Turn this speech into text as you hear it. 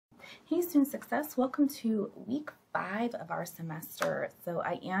Hey Student Success, welcome to week 5 of our semester. So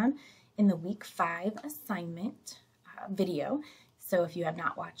I am in the week 5 assignment video. So if you have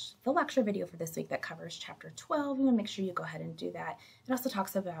not watched the lecture video for this week that covers chapter 12, you want to make sure you go ahead and do that. It also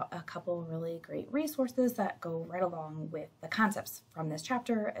talks about a couple really great resources that go right along with the concepts from this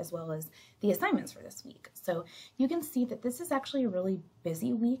chapter as well as the assignments for this week. So you can see that this is actually a really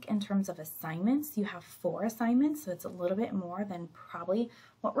busy week in terms of assignments. You have 4 assignments, so it's a little bit more than probably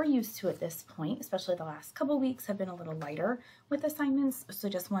what we're used to at this point, especially the last couple weeks have been a little lighter with assignments. So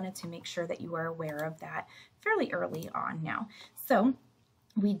just wanted to make sure that you are aware of that fairly early on now. So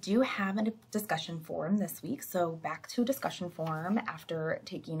we do have a discussion forum this week. So back to discussion forum after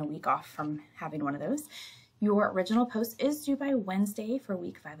taking a week off from having one of those. Your original post is due by Wednesday for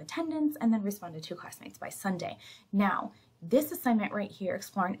week 5 attendance, and then respond to 2 classmates by Sunday. Now, this assignment right here,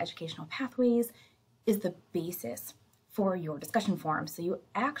 Exploring Educational Pathways, is the basis for your discussion forum. So you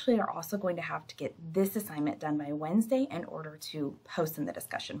actually are also going to have to get this assignment done by Wednesday in order to post in the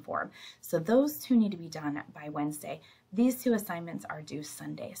discussion forum. So those 2 need to be done by Wednesday. These 2 assignments are due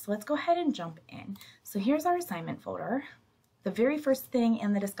Sunday. So let's go ahead and jump in. So here's our assignment folder. The very first thing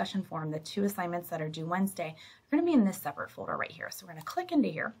in the discussion forum, the 2 assignments that are due Wednesday, are going to be in this separate folder right here. So we're going to click into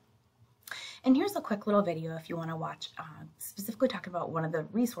here. And here's a quick little video if you want to watch, specifically talking about one of the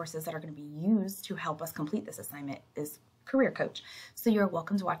resources that are going to be used to help us complete this assignment is Career Coach. So you're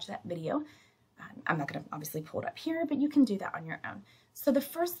welcome to watch that video. I'm not going to obviously pull it up here, but you can do that on your own. So the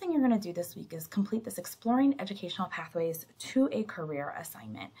first thing you're going to do this week is complete this Exploring Educational Pathways to a Career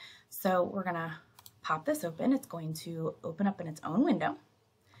assignment. So we're going to pop this open. It's going to open up in its own window,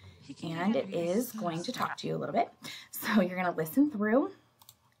 and it is going to talk to you a little bit. So you're going to listen through.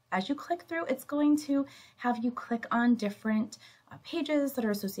 As you click through, it's going to have you click on different pages that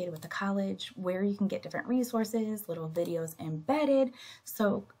are associated with the college where you can get different resources, little videos embedded.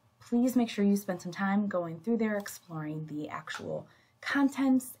 So please make sure you spend some time going through there, exploring the actual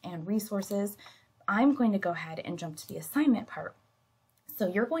contents and resources. I'm going to go ahead and jump to the assignment part. So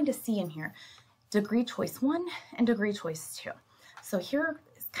you're going to see in here degree choice 1 and degree choice 2. So here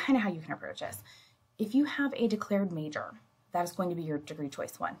is kind of how you can approach this. If you have a declared major, that is going to be your degree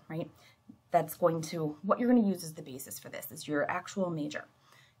choice 1, right? That's going to, what you're going to use as the basis for this is your actual major.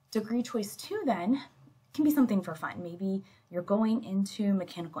 Degree choice 2 then can be something for fun. Maybe you're going into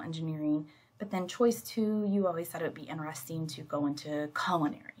mechanical engineering, but then choice 2, you always thought it would be interesting to go into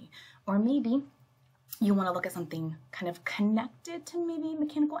culinary. Or maybe you want to look at something kind of connected to maybe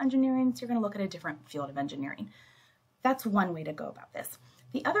mechanical engineering, so you're going to look at a different field of engineering. That's one way to go about this.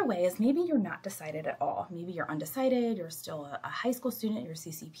 The other way is maybe you're not decided at all. Maybe you're undecided, you're still a high school student, you're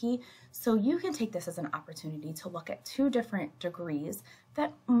CCP. So you can take this as an opportunity to look at 2 different degrees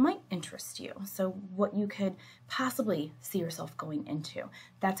that might interest you. So what you could possibly see yourself going into.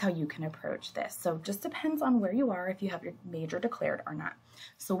 That's how you can approach this. So just depends on where you are, if you have your major declared or not.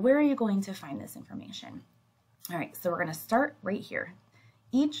 So where are you going to find this information? All right, so we're going to start right here.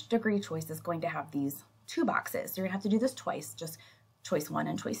 Each degree choice is going to have these 2 boxes. You're going to have to do this twice, just choice 1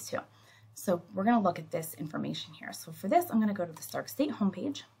 and choice 2. So we're going to look at this information here. So for this, I'm going to go to the Stark State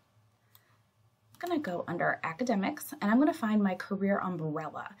homepage. I'm going to go under academics, and I'm going to find my career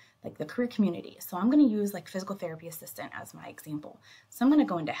umbrella, like the career community. So I'm going to use like physical therapy assistant as my example. So I'm going to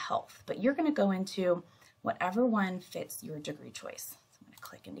go into health, but you're going to go into whatever one fits your degree choice. So I'm going to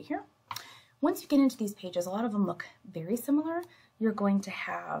click into here. Once you get into these pages, a lot of them look very similar. You're going to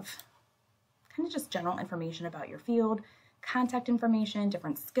have kind of just general information about your field, contact information,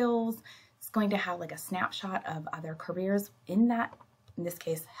 different skills. It's going to have like a snapshot of other careers in that, in this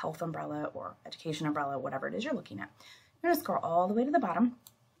case, health umbrella or education umbrella, whatever it is you're looking at. You're going to scroll all the way to the bottom,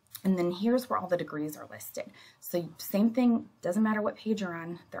 and then here's where all the degrees are listed. So same thing, doesn't matter what page you're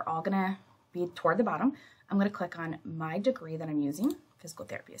on, they're all going to be toward the bottom. I'm going to click on my degree that I'm using, physical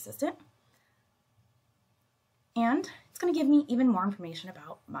therapy assistant, and it's going to give me even more information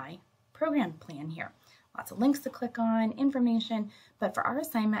about my program plan here. Lots of links to click on, information, but for our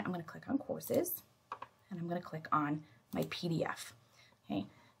assignment, I'm going to click on courses, and I'm going to click on my PDF, okay?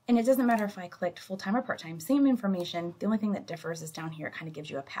 And it doesn't matter if I clicked full-time or part-time, same information. The only thing that differs is down here, it kind of gives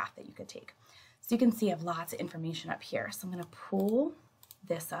you a path that you could take. So you can see I have lots of information up here. So I'm going to pull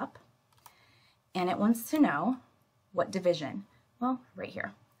this up, and it wants to know what division. Well, right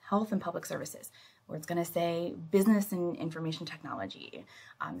here, health and public services, where it's going to say business and information technology.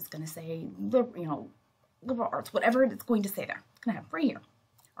 It's going to say, liberal arts, whatever it's going to say there. It's going to have right here,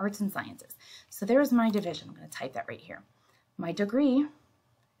 arts and sciences. So there's my division. I'm going to type that right here. My degree,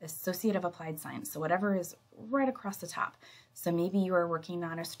 associative applied science. So whatever is right across the top. So maybe you are working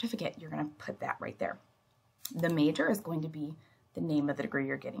on a certificate. You're going to put that right there. The major is going to be the name of the degree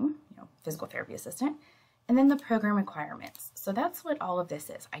you're getting, physical therapy assistant, and then the program requirements. So that's what all of this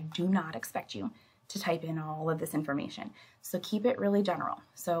is. I do not expect you to type in all of this information. So keep it really general.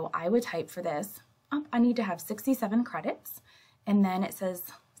 So I would type for this, I need to have 67 credits, and then it says,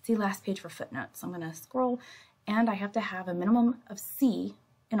 see last page for footnotes. So I'm going to scroll, and I have to have a minimum of C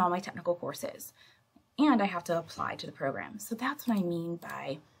in all my technical courses, and I have to apply to the program. So that's what I mean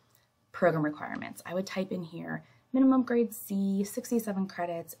by program requirements. I would type in here, minimum grade C, 67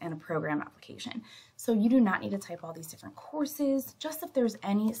 credits, and a program application. So you do not need to type all these different courses, just if there's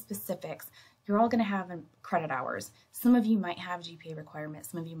any specifics. You're all going to have credit hours. Some of you might have GPA requirements,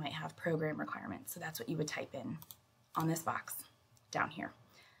 some of you might have program requirements. So that's what you would type in on this box down here.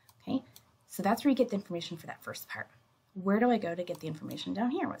 Okay, so that's where you get the information for that first part. Where do I go to get the information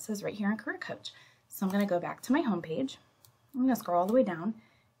down here? Well, it says right here on Career Coach. So I'm going to go back to my home page. I'm going to scroll all the way down.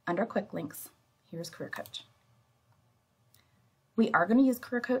 Under Quick Links, here's Career Coach. We are going to use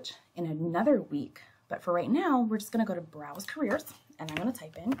Career Coach in another week, but for right now, we're just going to go to Browse Careers, and I'm going to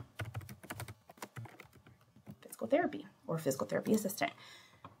type in physical therapy or physical therapy assistant.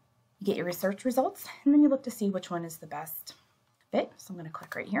 You get your research results, and then you look to see which one is the best fit. So I'm going to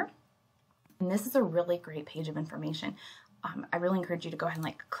click right here. And this is a really great page of information. I really encourage you to go ahead and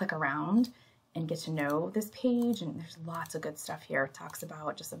like click around and get to know this page. And there's lots of good stuff here. It talks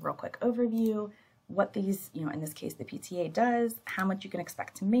about just a real quick overview, what these, in this case, the PTA does, how much you can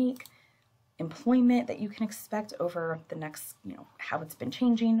expect to make, employment that you can expect over the next, how it's been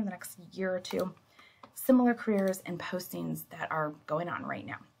changing in the next year or two, similar careers and postings that are going on right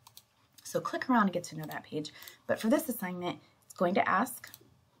now. So click around and get to know that page. But for this assignment, it's going to ask,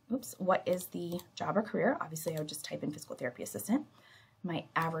 what is the job or career? Obviously, I would just type in physical therapy assistant. My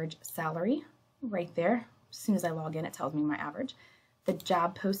average salary right there. As soon as I log in, it tells me my average. The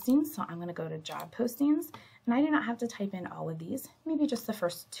job postings, so I'm going to go to job postings, and I do not have to type in all of these, maybe just the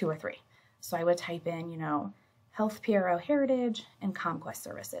first 2 or 3. So I would type in, health PRO heritage and Conquest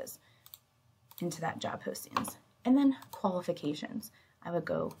services into that job postings. And then qualifications. I would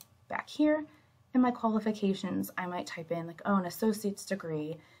go back here, and my qualifications, I might type in like, an associate's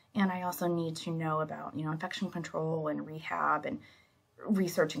degree, and I also need to know about, infection control and rehab and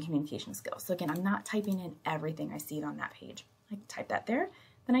research and communication skills. So again, I'm not typing in everything I see on that page. I type that there,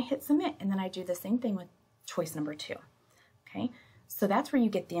 then I hit submit, and then I do the same thing with choice number 2. Okay, so that's where you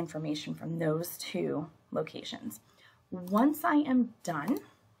get the information from those 2 locations. Once I am done,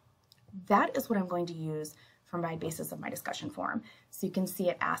 that is what I'm going to use for my basis of my discussion forum. So you can see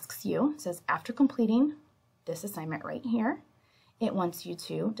it asks you, it says after completing this assignment right here, it wants you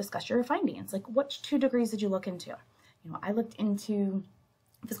to discuss your findings. Like, which 2 degrees did you look into? I looked into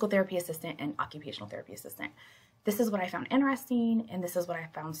physical therapy assistant and occupational therapy assistant. This is what I found interesting, and this is what I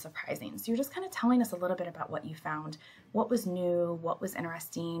found surprising. So you're just kind of telling us a little bit about what you found, what was new, what was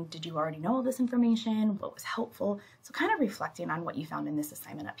interesting. Did you already know all this information? What was helpful? So kind of reflecting on what you found in this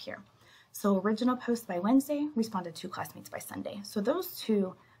assignment up here. So original post by Wednesday, responded to classmates by Sunday. So those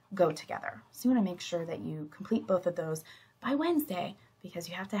 2 go together. So you want to make sure that you complete both of those by Wednesday, because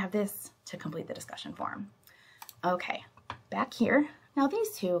you have to have this to complete the discussion forum. Okay, back here. Now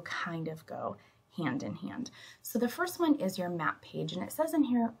these 2 kind of go hand in hand. So the first one is your map page, and it says in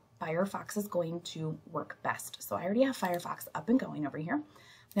here, Firefox is going to work best. So I already have Firefox up and going over here. I'm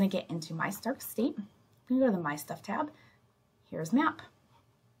going to get into My Start State. I'm going to go to the My Stuff tab. Here's map,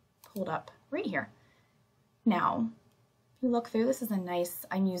 pulled up right here. Now, if you look through, this is a nice,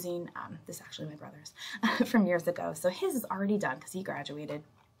 I'm using, this is actually my brother's from years ago. So his is already done because he graduated.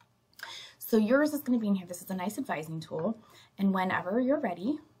 So yours is going to be in here. This is a nice advising tool. And whenever you're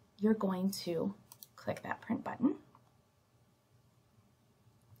ready, you're going to click that print button.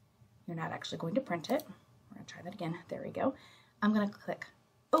 You're not actually going to print it. We're going to try that again. There we go. I'm going to click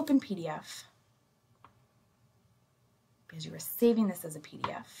Open PDF because you were saving this as a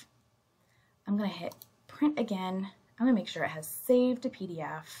PDF. I'm going to hit Print again. I'm going to make sure it has saved to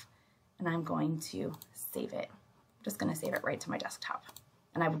PDF, and I'm going to save it. I'm just going to save it right to my desktop.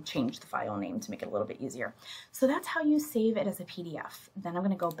 And I would change the file name to make it a little bit easier. So that's how you save it as a PDF. Then I'm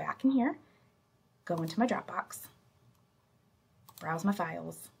going to go back in here, go into my Dropbox, browse my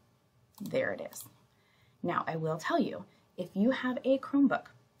files. There it is. Now, I will tell you, if you have a Chromebook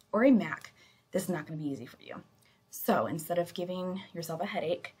or a Mac, this is not going to be easy for you. So instead of giving yourself a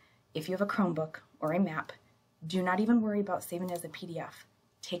headache, if you have a Chromebook or a map, do not even worry about saving it as a PDF.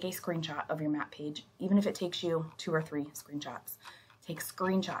 Take a screenshot of your map page, even if it takes you 2 or 3 screenshots. Take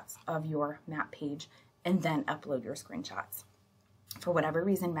screenshots of your map page and then upload your screenshots. For whatever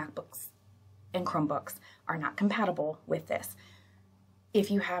reason, MacBooks and Chromebooks are not compatible with this. If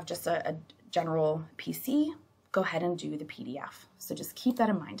you have just a general PC, go ahead and do the PDF. So just keep that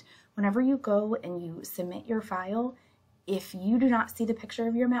in mind. Whenever you go and you submit your file, if you do not see the picture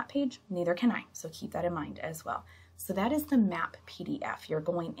of your map page, neither can I. So keep that in mind as well. So that is the map PDF. You're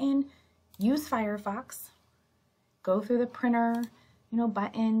going in, use Firefox, go through the printer,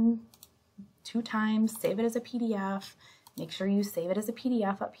 button 2 times, save it as a PDF. Make sure you save it as a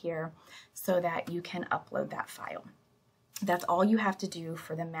PDF up here so that you can upload that file. That's all you have to do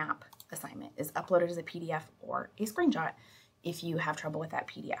for the map assignment, is upload it as a PDF or a screenshot if you have trouble with that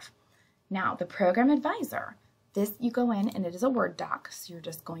PDF. Now, the program advisor, this you go in and it is a Word doc, so you're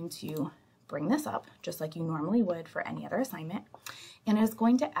just going to bring this up just like you normally would for any other assignment, and it is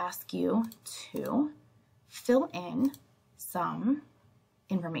going to ask you to fill in some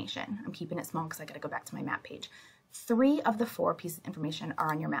information. I'm keeping it small because I got to go back to my map page. 3 of the 4 pieces of information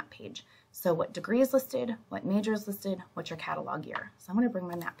are on your map page. So what degree is listed, what major is listed, what's your catalog year. So I'm going to bring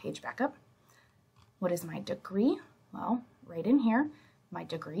my map page back up. What is my degree? Well, right in here, my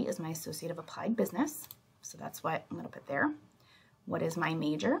degree is my Associate of Applied Business. So that's what I'm going to put there. What is my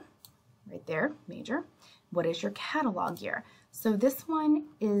major? Right there, major. What is your catalog year? So this one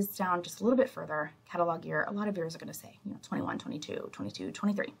is down just a little bit further. Catalog year, a lot of years are going to say, 21, 22, 22,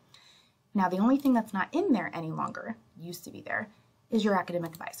 23. Now, the only thing that's not in there any longer, used to be there, is your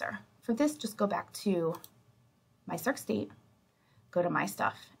academic advisor. For this, just go back to My Sark State, go to My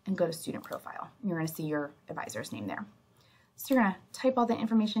Stuff, and go to Student Profile. You're going to see your advisor's name there. So you're going to type all the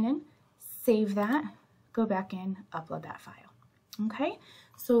information in, save that, go back in, upload that file. Okay,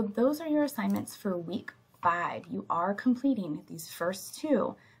 so those are your assignments for week 5. You are completing these first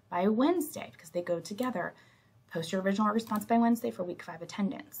 2 by Wednesday because they go together. Post your original response by Wednesday for week 5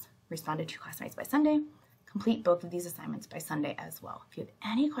 attendance. Responded to classmates by Sunday. Complete both of these assignments by Sunday as well. If you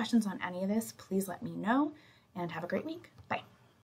have any questions on any of this, please let me know and have a great week. Bye.